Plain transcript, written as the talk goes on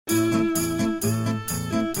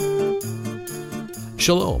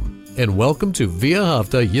Shalom, and welcome to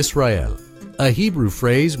V'ahavta Yisrael, a Hebrew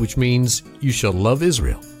phrase which means you shall love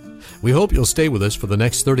Israel. We hope you'll stay with us for the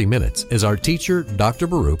next 30 minutes as our teacher, Dr.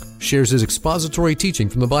 Baruch, shares his expository teaching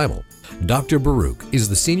from the Bible. Dr. Baruch is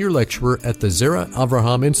the senior lecturer at the Zera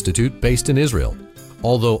Avraham Institute based in Israel.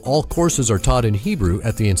 Although all courses are taught in Hebrew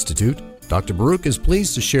at the Institute, Dr. Baruch is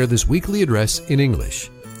pleased to share this weekly address in English.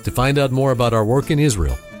 To find out more about our work in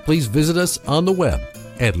Israel, please visit us on the web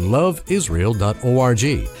at loveisrael.org.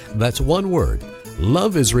 That's one word,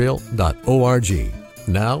 loveisrael.org.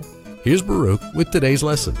 Now, here's Baruch with today's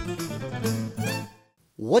lesson.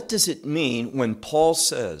 What does it mean when Paul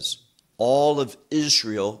says all of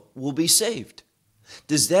Israel will be saved?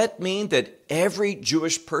 Does that mean that every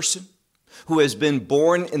Jewish person who has been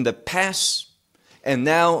born in the past and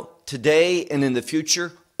now today and in the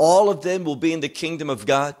future, all of them will be in the kingdom of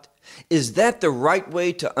God? Is that the right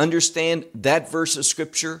way to understand that verse of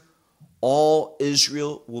Scripture? All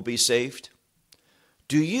Israel will be saved?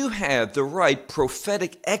 Do you have the right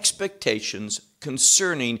prophetic expectations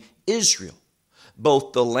concerning Israel,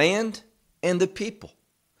 both the land and the people?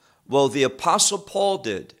 Well, the Apostle Paul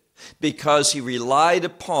did, because he relied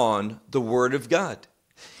upon the Word of God.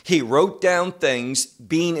 He wrote down things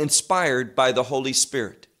being inspired by the Holy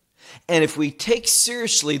Spirit. And if we take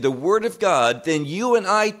seriously the Word of God, then you and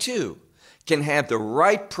I too can have the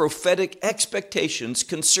right prophetic expectations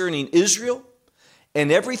concerning Israel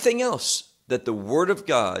and everything else that the Word of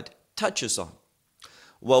God touches on.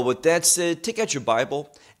 Well, with that said, take out your Bible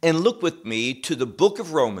and look with me to the book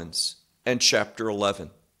of Romans and chapter 11.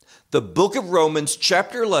 The book of Romans,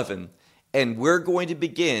 chapter 11, and we're going to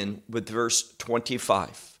begin with verse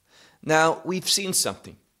 25. Now, we've seen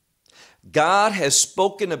something. God has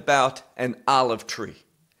spoken about an olive tree,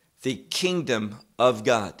 the kingdom of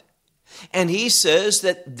God. And he says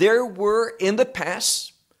that there were in the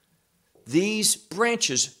past these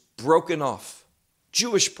branches broken off,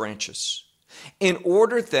 Jewish branches, in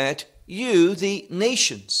order that you, the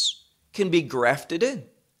nations, can be grafted in.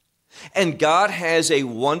 And God has a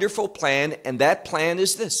wonderful plan, and that plan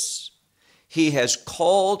is this. He has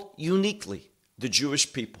called uniquely the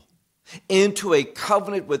Jewish people into a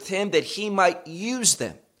covenant with him that he might use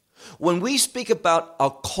them. When we speak about a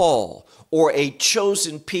call or a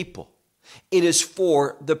chosen people, it is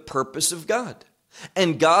for the purpose of God.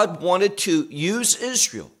 And God wanted to use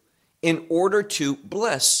Israel in order to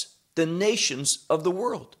bless the nations of the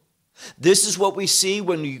world. This is what we see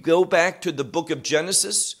when you go back to the book of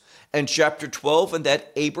Genesis and chapter 12 and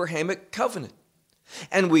that Abrahamic covenant.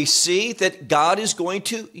 And we see that God is going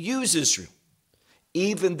to use Israel,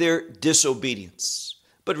 even their disobedience.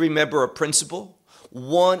 But remember a principle: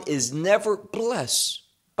 one is never blessed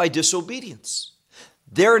by disobedience.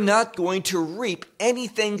 They're not going to reap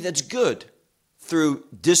anything that's good through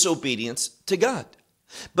disobedience to God.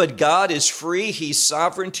 But God is free. He's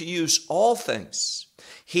sovereign to use all things.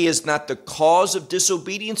 He is not the cause of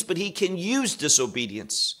disobedience, but he can use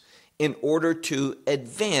disobedience in order to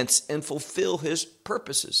advance and fulfill his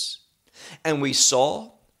purposes. And we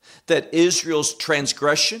saw that Israel's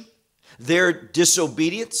transgression, their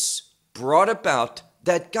disobedience, brought about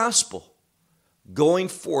that gospel going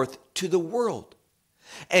forth to the world.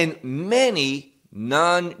 And many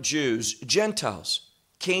non-Jews, Gentiles,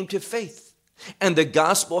 came to faith. And the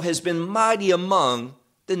gospel has been mighty among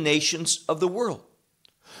the nations of the world.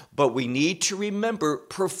 But we need to remember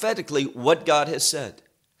prophetically what God has said.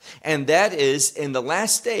 And that is, in the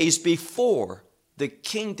last days before the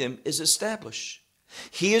kingdom is established,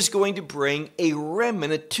 he is going to bring a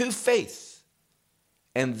remnant to faith.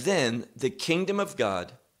 And then the kingdom of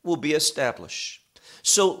God will be established.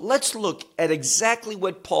 So let's look at exactly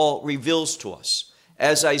what Paul reveals to us.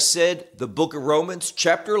 As I said, the book of Romans,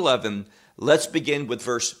 chapter 11, let's begin with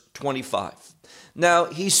verse 25. Now,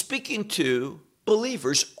 he's speaking to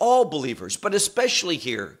believers, all believers, but especially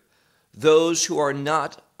here, those who are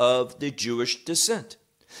not of the Jewish descent.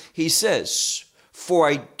 He says, "For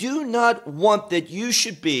I do not want that you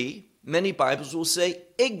should be," many Bibles will say,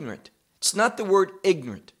 ignorant. It's not the word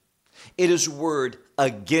ignorant. It is a word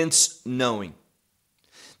against knowing.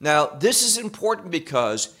 Now, this is important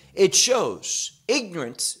because it shows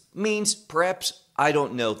ignorance means perhaps I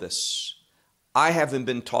don't know this. I haven't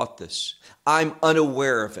been taught this. I'm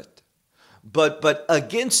unaware of it. But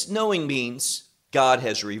against knowing means God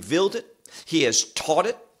has revealed it. He has taught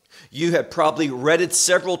it. You have probably read it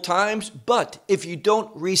several times, but if you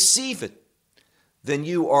don't receive it, then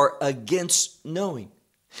you are against knowing.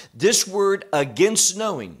 This word against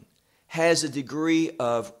knowing has a degree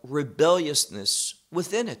of rebelliousness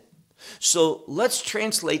within it. So let's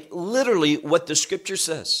translate literally what the scripture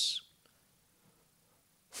says.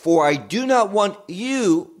 For I do not want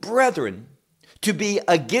you, brethren, to be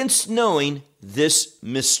against knowing this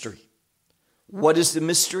mystery. What is the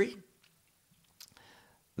mystery?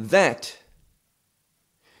 That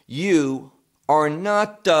you are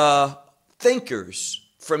not thinkers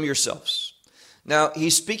from yourselves. Now,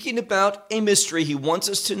 he's speaking about a mystery. He wants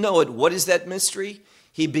us to know it. What is that mystery?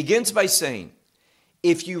 He begins by saying,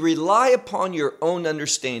 if you rely upon your own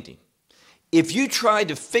understanding, if you try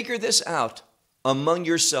to figure this out among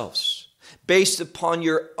yourselves, based upon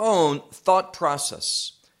your own thought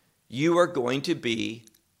process, you are going to be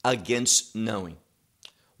against knowing.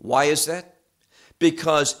 Why is that?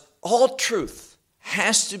 Because all truth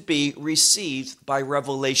has to be received by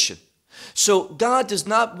revelation. So God does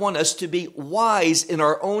not want us to be wise in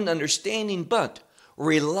our own understanding, but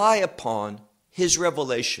rely upon his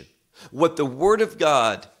revelation, what the Word of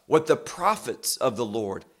God, what the prophets of the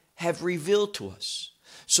Lord have revealed to us.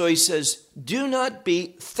 So he says, do not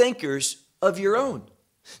be thinkers of your own.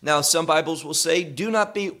 Now, some Bibles will say, do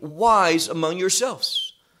not be wise among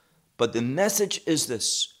yourselves. But the message is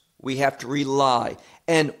this: we have to rely.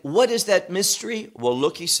 And what is that mystery? Well,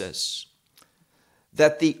 look, he says,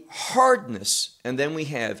 that the hardness, and then we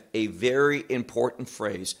have a very important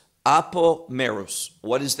phrase, apomeros.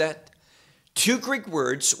 What is that? Two Greek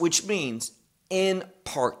words which means in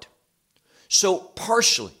part. So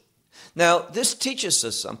partially. Now, this teaches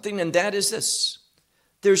us something, and that is this.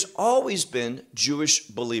 There's always been Jewish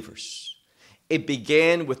believers. It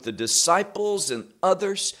began with the disciples and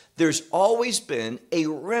others. There's always been a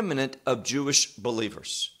remnant of Jewish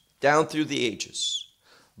believers down through the ages.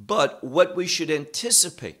 But what we should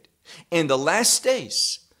anticipate in the last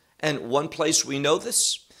days, and one place we know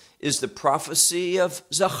this, is the prophecy of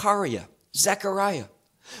Zechariah,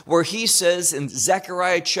 where he says in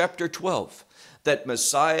Zechariah chapter 12 that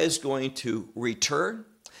Messiah is going to return.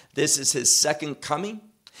 This is his second coming.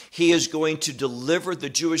 He is going to deliver the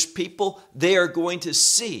Jewish people. They are going to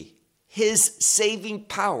see his saving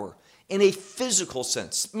power in a physical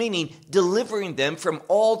sense, meaning delivering them from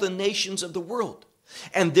all the nations of the world.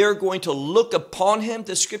 And they're going to look upon him,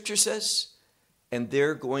 the scripture says, and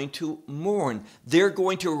they're going to mourn. They're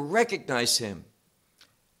going to recognize him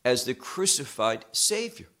as the crucified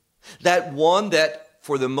Savior. That one that,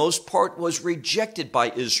 for the most part, was rejected by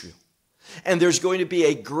Israel. And there's going to be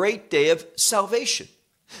a great day of salvation.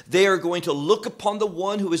 They are going to look upon the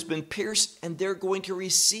one who has been pierced, and they're going to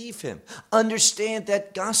receive him, understand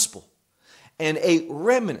that gospel. And a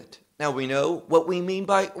remnant. Now we know what we mean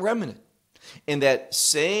by remnant. In that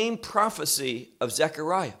same prophecy of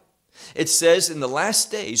Zechariah, it says in the last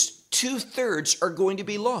days, 2/3 are going to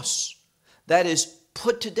be lost. That is,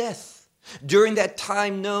 put to death during that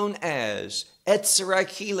time known as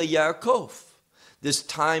Etzerachila Yaakov, this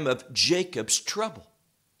time of Jacob's trouble.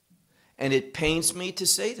 And it pains me to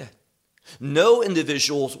say that. No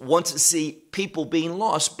individuals want to see people being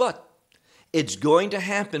lost, but it's going to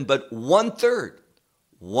happen. But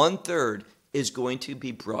 1/3 is going to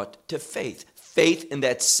be brought to faith. Faith in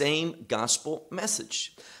that same gospel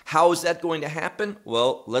message. How is that going to happen?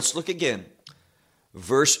 Well, let's look again.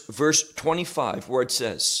 Verse 25, where it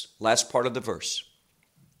says, last part of the verse.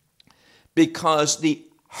 Because the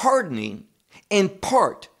hardening in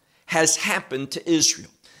part has happened to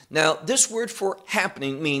Israel. Now, this word for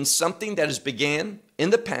happening means something that has began in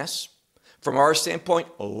the past, from our standpoint,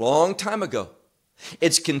 a long time ago.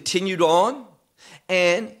 It's continued on,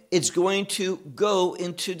 and it's going to go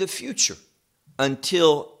into the future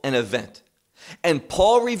until an event. And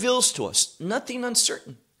Paul reveals to us nothing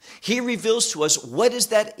uncertain. He reveals to us what is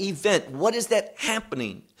that event, what is that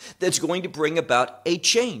happening that's going to bring about a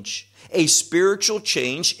change, a spiritual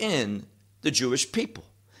change in the Jewish people.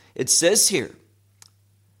 It says here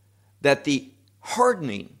that the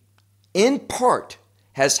hardening in part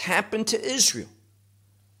has happened to Israel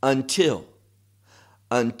until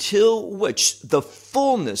which the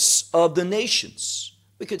fullness of the nations,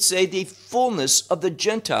 we could say the fullness of the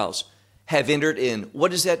Gentiles, have entered in.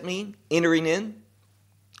 What does that mean? Entering in?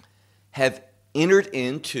 Have entered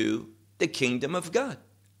into the kingdom of God.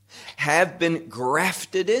 Have been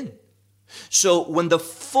grafted in. So when the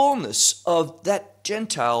fullness of that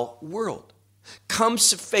Gentile world comes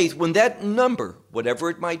to faith, when that number, whatever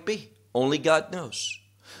it might be, only God knows.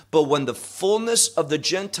 But when the fullness of the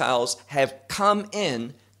Gentiles have come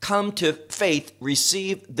to faith,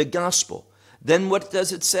 receive the gospel, then what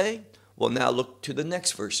does it say? Well, now look to the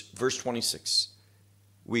next verse, verse 26.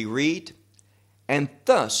 We read, and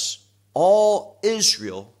thus all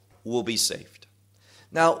Israel will be saved.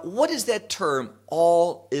 Now, what is that term,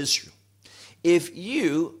 all Israel? If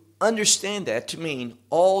you understand that to mean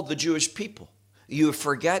all the Jewish people, you have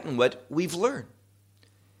forgotten what we've learned.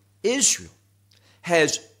 Israel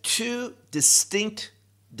has two distinct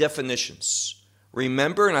definitions.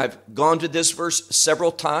 Remember, and I've gone to this verse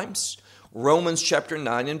several times, Romans chapter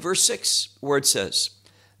 9 and verse 6, where it says,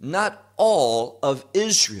 not all of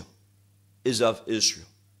Israel is of Israel.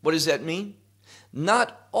 What does that mean?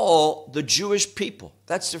 Not all the Jewish people.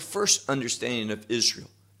 That's the first understanding of Israel,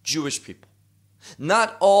 Jewish people.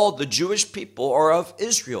 Not all the Jewish people are of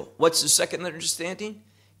Israel. What's the second understanding?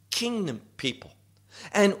 Kingdom people.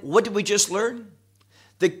 And what did we just learn?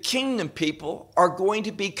 The kingdom people are going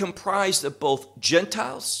to be comprised of both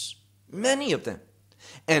Gentiles, many of them,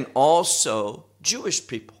 and also Jewish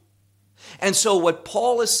people. And so what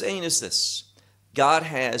Paul is saying is this: God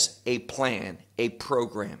has a plan, a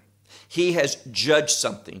program. He has judged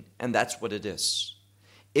something, and that's what it is.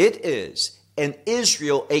 It is an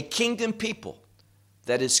Israel, a kingdom people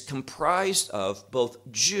that is comprised of both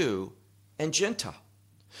Jew and Gentile.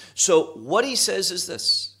 So what he says is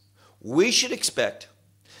this: we should expect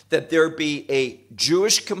that there be a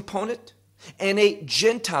Jewish component and a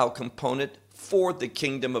Gentile component for the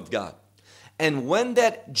kingdom of God. And when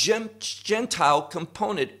that Gentile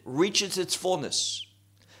component reaches its fullness,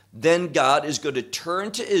 then God is going to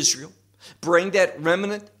turn to Israel, bring that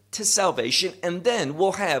remnant to salvation, and then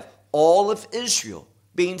we'll have all of Israel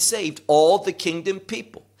being saved, all the kingdom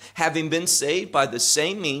people, having been saved by the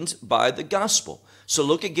same means, by the gospel. So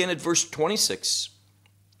look again at verse 26.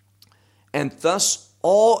 And thus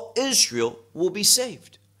all Israel will be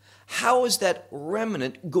saved. How is that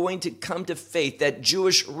remnant going to come to faith, that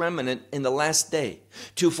Jewish remnant in the last day,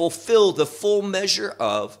 to fulfill the full measure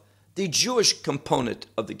of the Jewish component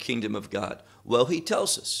of the kingdom of God? Well, he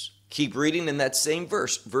tells us. Keep reading in that same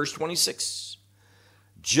verse, verse 26.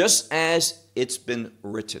 Just as it's been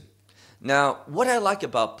written. Now, what I like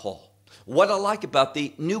about Paul, what I like about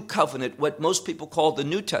the New Covenant, what most people call the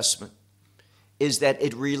New Testament, is that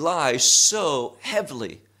it relies so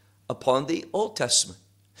heavily upon the Old Testament.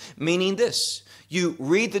 Meaning this: you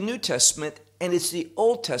read the New Testament, and it's the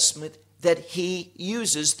Old Testament that he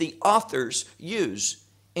uses, the authors use,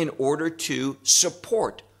 in order to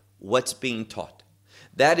support what's being taught.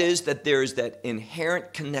 That is, that there is that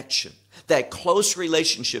inherent connection, that close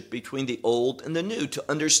relationship between the old and the new. To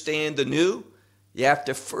understand the new, you have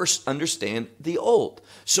to first understand the old.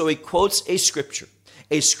 So he quotes a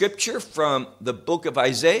scripture from the book of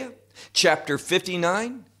Isaiah, chapter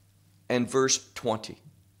 59 and verse 20.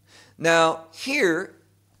 Now, here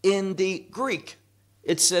in the Greek,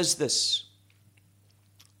 it says this: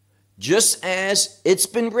 just as it's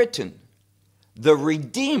been written, the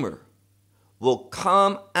Redeemer will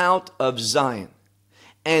come out of Zion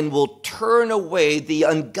and will turn away the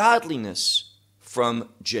ungodliness from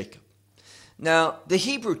Jacob. Now, the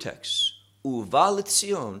Hebrew text, Uva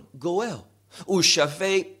L'Tzion Goel,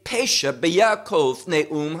 Ushave Pesha B'Yakov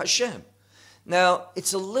Ne'um Hashem. Now,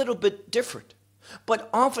 it's a little bit different. But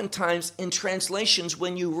oftentimes in translations,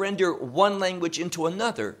 when you render one language into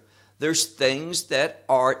another, there's things that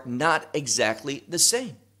are not exactly the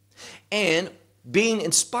same. And being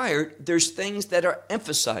inspired, there's things that are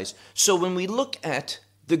emphasized. So when we look at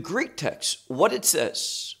the Greek text, what it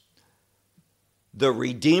says, the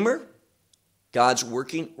Redeemer, God's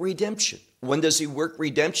working redemption. When does he work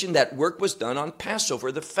redemption? That work was done on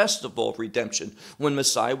Passover, the festival of redemption, when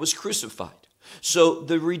Messiah was crucified. So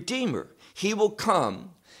the Redeemer, he will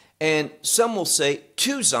come, and some will say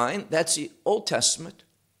to Zion, that's the Old Testament,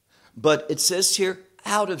 but it says here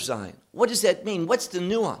out of Zion. What does that mean? What's the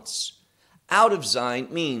nuance? Out of Zion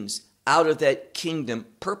means out of that kingdom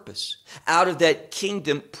purpose, out of that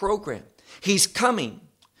kingdom program. He's coming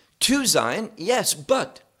to Zion, yes,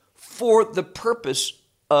 but for the purpose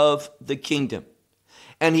of the kingdom.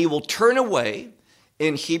 And he will turn away.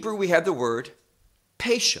 In Hebrew, we have the word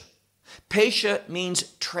pesha. Pesha means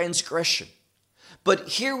transgression. But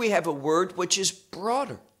here we have a word which is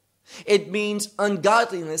broader. It means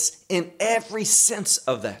ungodliness in every sense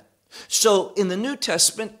of that. So in the New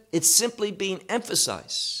Testament, it's simply being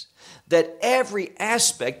emphasized that every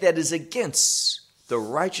aspect that is against the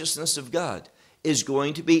righteousness of God is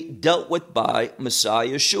going to be dealt with by Messiah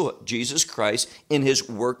Yeshua, Jesus Christ, in his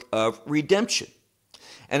work of redemption.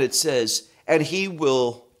 And it says, and he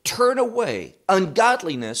will turn away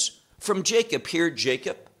ungodliness from Jacob. Here,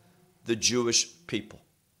 Jacob, the Jewish people.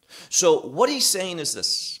 So what he's saying is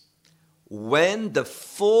this: when the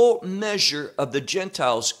full measure of the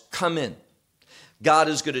Gentiles come in, God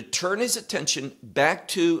is going to turn his attention back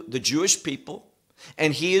to the Jewish people,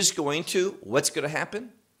 and he is going to, what's going to happen?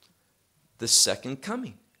 The second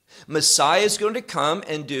coming. Messiah is going to come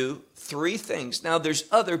and do three things. Now there's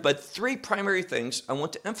other, but three primary things I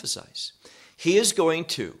want to emphasize. He is going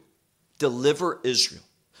to deliver Israel,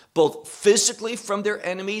 both physically from their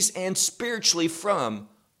enemies and spiritually from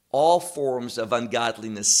all forms of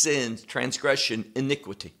ungodliness, sin, transgression,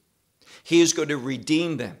 iniquity. He is going to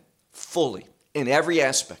redeem them fully in every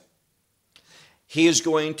aspect. He is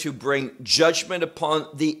going to bring judgment upon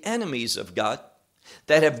the enemies of God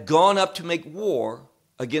that have gone up to make war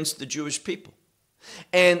against the Jewish people.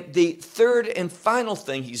 And the third and final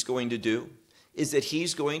thing he's going to do is that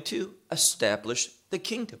he's going to establish the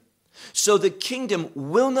kingdom. So the kingdom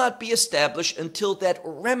will not be established until that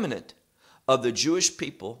remnant of the Jewish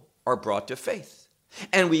people are brought to faith.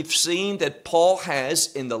 And we've seen that Paul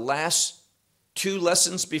has, in the last 2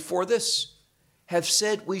 lessons before this, have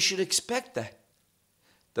said we should expect that.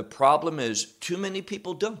 The problem is too many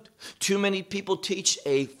people don't. Too many people teach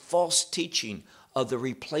a false teaching of the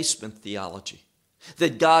replacement theology,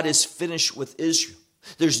 that God is finished with Israel.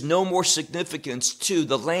 There's no more significance to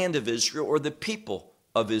the land of Israel or the people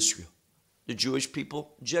of Israel, the Jewish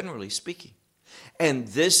people generally speaking. And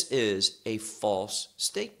this is a false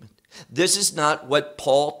statement. This is not what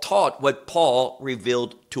Paul taught, what Paul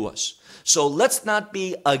revealed to us. So let's not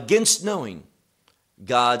be against knowing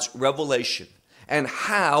God's revelation and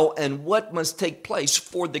how and what must take place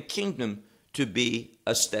for the kingdom to be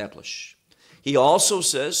established. He also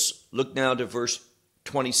says, look now to verse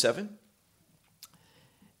 27,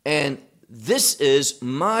 and this is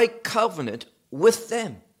my covenant with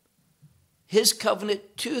them, his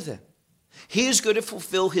covenant to them. He is going to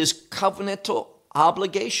fulfill his covenantal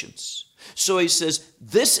obligations. So he says,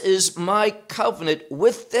 this is my covenant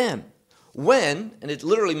with them. When, and it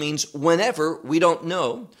literally means whenever, we don't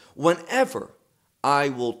know, whenever I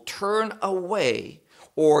will turn away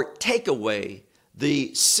or take away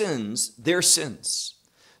the sins, their sins.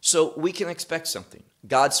 So we can expect something.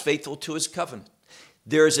 God's faithful to his covenant.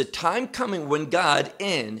 There is a time coming when God,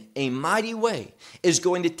 in a mighty way, is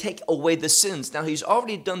going to take away the sins. Now, he's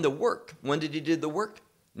already done the work. When did he do the work?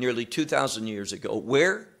 Nearly 2,000 years ago.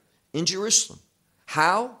 Where? In Jerusalem.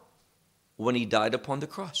 How? When he died upon the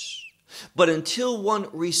cross. But until one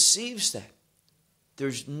receives that,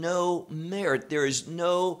 there's no merit, there is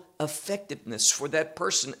no effectiveness for that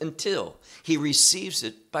person until he receives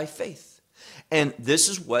it by faith. And this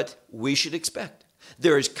is what we should expect.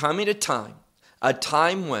 There is coming a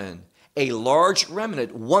time when a large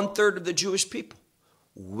remnant, 1/3 of the Jewish people,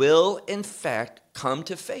 will in fact come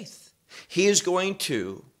to faith. He is going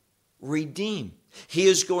to redeem. He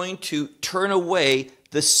is going to turn away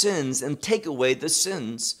the sins and take away the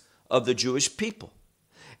sins of the Jewish people.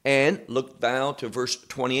 And look down to verse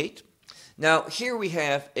 28. Now, here we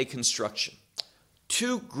have a construction.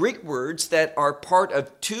 2 Greek words that are part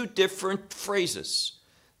of 2 different phrases.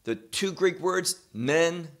 The 2 Greek words,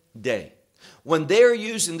 men, day. When they are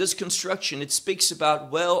used in this construction, it speaks about,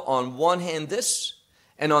 well, on one hand this,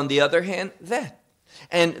 and on the other hand that.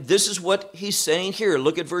 And this is what he's saying here.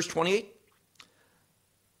 Look at verse 28.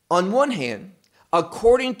 On one hand,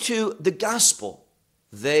 according to the gospel,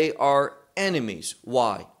 they are enemies.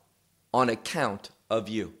 Why? On account of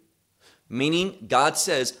you. Meaning, God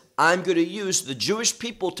says, I'm going to use the Jewish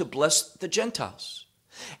people to bless the Gentiles.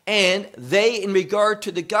 And they, in regard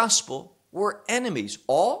to the gospel, were enemies.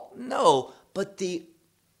 All? No, but the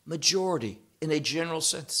majority in a general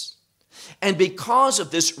sense. And because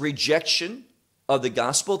of this rejection of the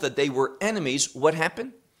gospel, that they were enemies, what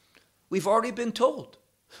happened? We've already been told.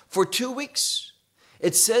 For 2 weeks,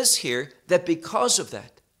 it says here that because of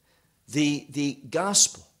that, the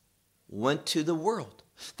gospel went to the world,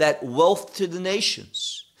 that wealth to the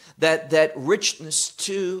nations, that richness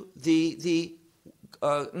to the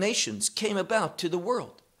nations came about to the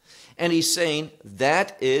world. And he's saying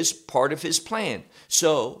that is part of his plan.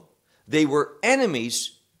 So they were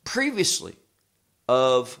enemies previously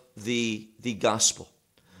of the gospel.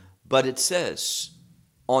 But it says,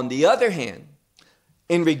 on the other hand,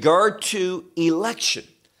 in regard to election.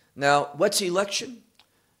 Now, what's election?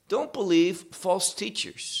 Don't believe false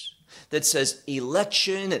teachers that says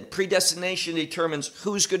election and predestination determines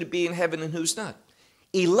who's going to be in heaven and who's not.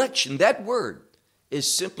 Election, that word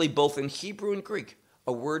is simply both in Hebrew and Greek,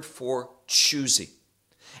 a word for choosing.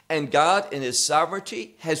 And God in his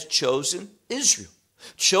sovereignty has chosen Israel,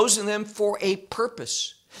 chosen them for a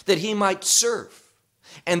purpose that he might serve.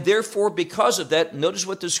 And therefore, because of that, notice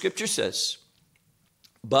what the scripture says.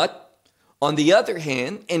 But on the other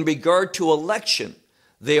hand, in regard to election,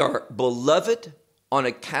 they are beloved on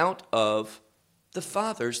account of the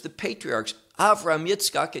fathers, the patriarchs, Avraham,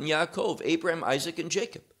 Yitzchak, and Yaakov, Abraham, Isaac, and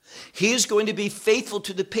Jacob. He is going to be faithful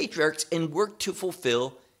to the patriarchs and work to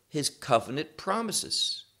fulfill his covenant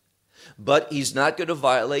promises. But he's not going to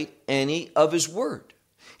violate any of his word.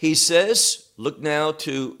 He says, look now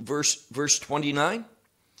to verse 29,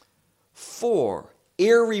 For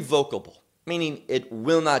irrevocable, meaning it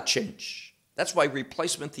will not change. That's why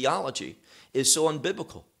replacement theology is so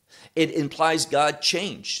unbiblical. It implies God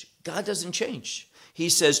changed. God doesn't change. He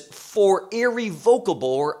says, for irrevocable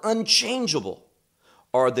or unchangeable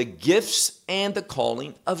are the gifts and the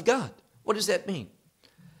calling of God. What does that mean?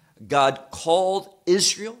 God called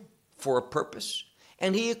Israel for a purpose,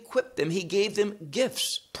 and he equipped them. He gave them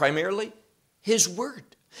gifts, primarily his word,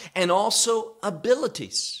 and also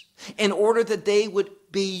abilities, in order that they would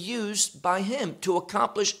be used by him to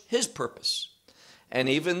accomplish his purpose. And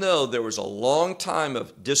even though there was a long time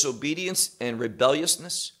of disobedience and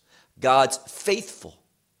rebelliousness, God's faithful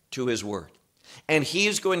to his word. And he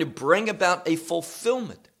is going to bring about a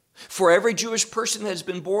fulfillment. For every Jewish person that has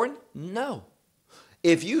been born? No.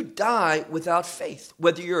 If you die without faith,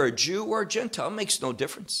 whether you're a Jew or a Gentile, it makes no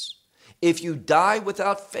difference. If you die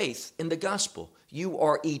without faith in the gospel, you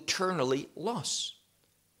are eternally lost.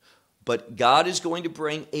 But God is going to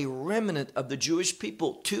bring a remnant of the Jewish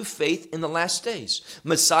people to faith in the last days.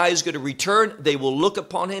 Messiah is going to return. They will look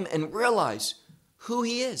upon him and realize who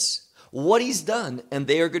he is, what he's done, and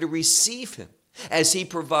they are going to receive him as he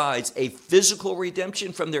provides a physical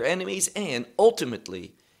redemption from their enemies and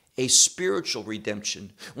ultimately a spiritual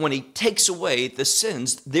redemption when he takes away the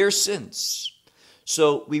sins, their sins.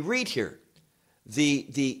 So we read here,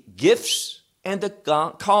 the gifts and the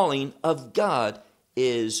calling of God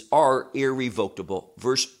are irrevocable.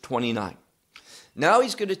 Verse 29. Now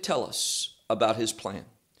he's going to tell us about his plan.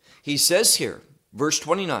 He says here, verse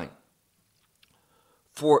 29,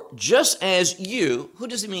 for just as you, who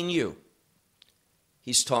does he mean you?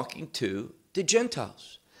 He's talking to the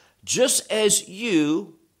Gentiles. Just as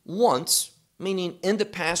you once, meaning in the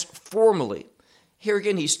past, formerly. Here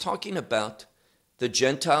again, he's talking about the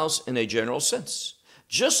Gentiles in a general sense.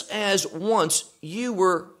 Just as once you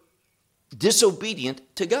were disobedient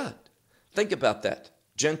to God. Think about that.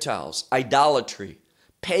 Gentiles, idolatry,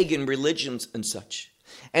 pagan religions and such.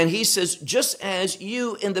 And he says, just as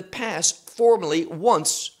you in the past, formerly,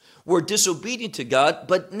 once were disobedient to God,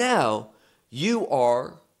 but now you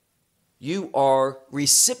are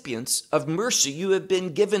recipients of mercy. You have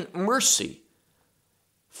been given mercy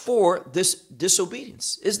for this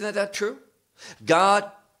disobedience. Isn't that true? God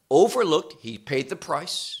overlooked, he paid the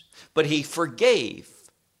price, but he forgave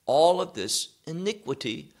all of this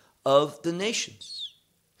iniquity of the nations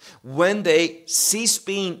when they ceased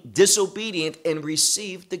being disobedient and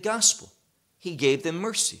received the gospel. He gave them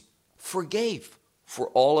mercy, forgave for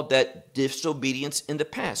all of that disobedience in the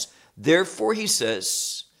past. Therefore, he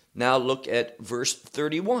says, now look at verse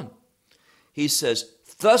 31. He says,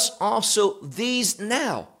 thus also these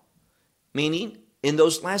now, meaning in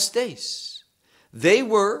those last days, they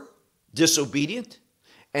were disobedient,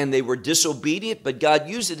 and they were disobedient, but God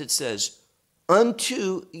used it says,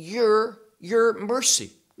 unto your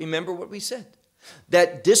mercy. Remember what we said.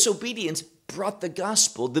 That disobedience brought the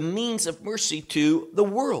gospel, the means of mercy, to the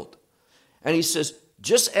world. And he says,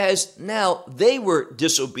 just as now they were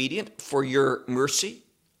disobedient for your mercy,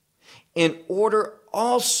 in order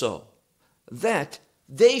also that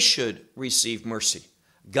they should receive mercy.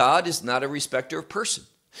 God is not a respecter of person.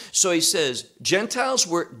 So he says, Gentiles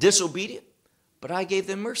were disobedient, but I gave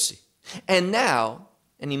them mercy. And now,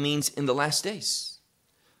 and he means in the last days,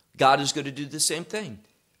 God is going to do the same thing.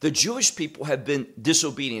 The Jewish people have been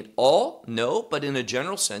disobedient. All? No, but in a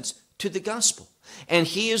general sense, to the gospel. And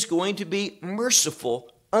he is going to be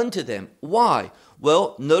merciful unto them. Why?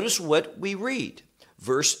 Well, notice what we read.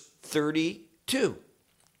 Verse 32.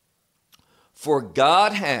 For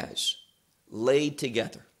God has laid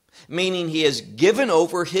together, meaning he has given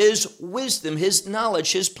over his wisdom, his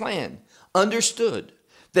knowledge, his plan, understood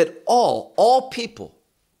that all people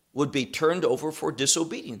would be turned over for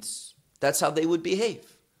disobedience. That's how they would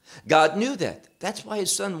behave. God knew that. That's why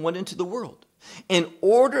his son went into the world, in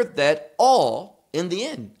order that all, in the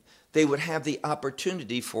end, they would have the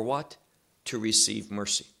opportunity for what? To receive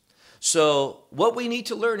mercy. So what we need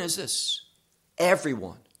to learn is this.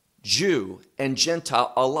 Everyone, Jew and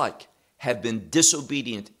Gentile alike, have been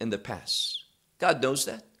disobedient in the past. God knows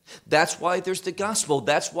that. That's why there's the gospel.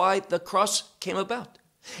 That's why the cross came about,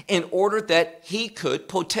 in order that he could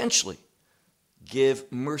potentially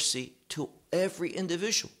give mercy to every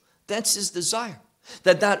individual. That's his desire,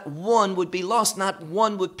 that not one would be lost, not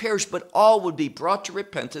one would perish, but all would be brought to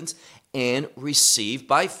repentance and receive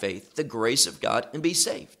by faith the grace of God and be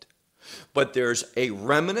saved. But there's a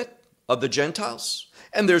remnant of the Gentiles,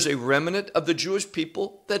 and there's a remnant of the Jewish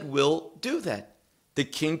people that will do that, the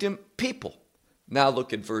kingdom people. Now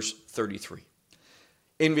look at verse 33.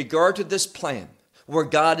 In regard to this plan, where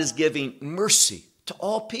God is giving mercy to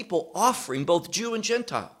all people, offering both Jew and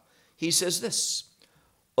Gentile, he says this,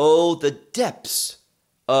 "Oh, the depths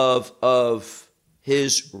of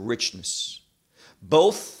his richness,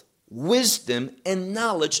 both wisdom and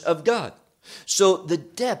knowledge of God." So the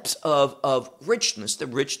depths of richness, the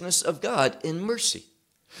richness of God in mercy,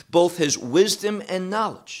 both his wisdom and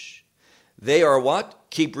knowledge. They are what?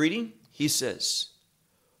 Keep reading. He says,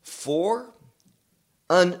 "For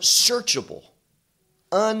unsearchable,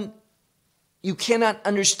 you cannot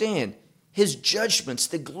understand his judgments,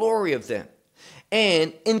 the glory of them,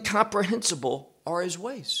 and incomprehensible are his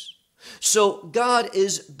ways." So God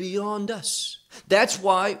is beyond us. That's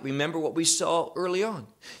why, remember what we saw early on,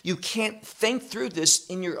 you can't think through this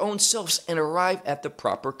in your own selves and arrive at the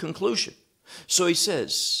proper conclusion. So he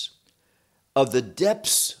says, of the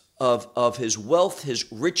depths of his wealth,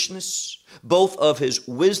 his richness, both of his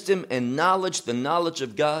wisdom and knowledge, the knowledge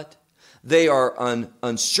of God, they are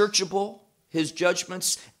unsearchable, his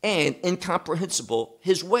judgments, and incomprehensible,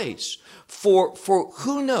 his ways. For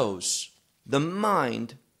who knows the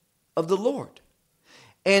mind of the Lord?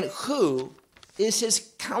 And who is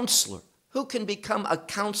his counselor? Who can become a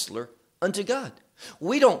counselor unto God?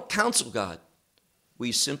 We don't counsel God.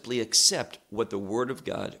 We simply accept what the Word of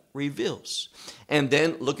God reveals. And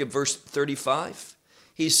then look at verse 35.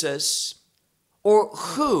 He says, "Or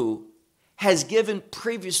who has given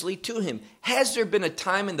previously to him?" Has there been a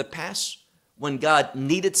time in the past when God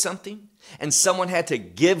needed something and someone had to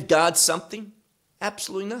give God something?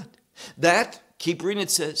 Absolutely not. That, keep reading, it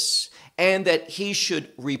says, "and that he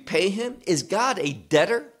should repay him." Is God a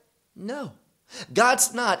debtor? No.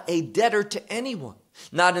 God's not a debtor to anyone,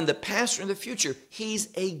 not in the past or in the future. He's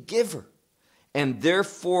a giver. And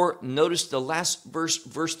therefore, notice the last verse,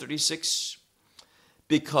 verse 36,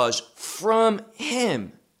 "because from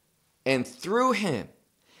him and through him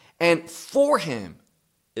and for him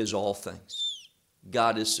is all things."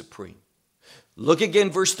 God is supreme. Look again,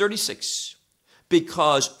 verse 36,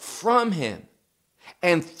 "because from him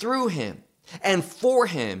and through him and for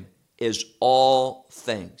him is all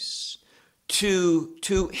things.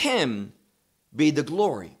 To him be the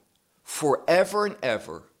glory forever and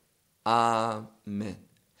ever. Amen."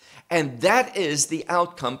 And that is the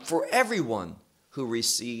outcome for everyone who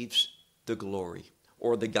receives the glory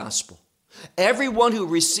or the gospel. Everyone who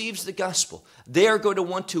receives the gospel, they are going to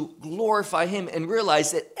want to glorify him and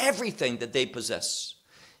realize that everything that they possess,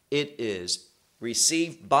 it is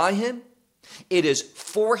received by him. It is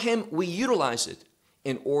for him. We utilize it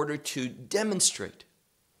in order to demonstrate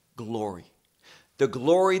glory. The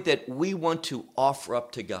glory that we want to offer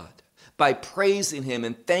up to God by praising him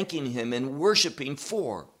and thanking him and worshiping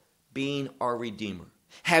for being our Redeemer,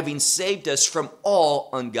 having saved us from all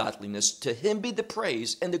ungodliness. To him be the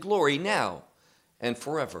praise and the glory now and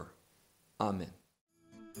forever. Amen.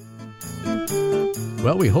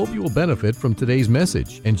 Well, we hope you will benefit from today's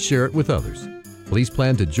message and share it with others. Please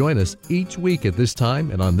plan to join us each week at this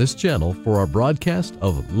time and on this channel for our broadcast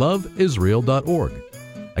of loveisrael.org.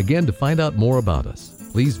 Again, to find out more about us,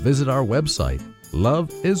 please visit our website,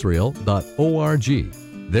 loveisrael.org.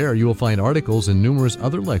 There you will find articles and numerous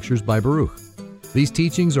other lectures by Baruch. These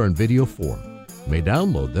teachings are in video form. You may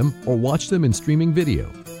download them or watch them in streaming video.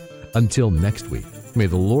 Until next week, may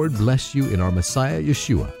the Lord bless you in our Messiah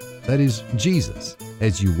Yeshua, that is Jesus,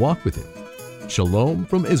 as you walk with him. Shalom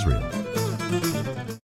from Israel.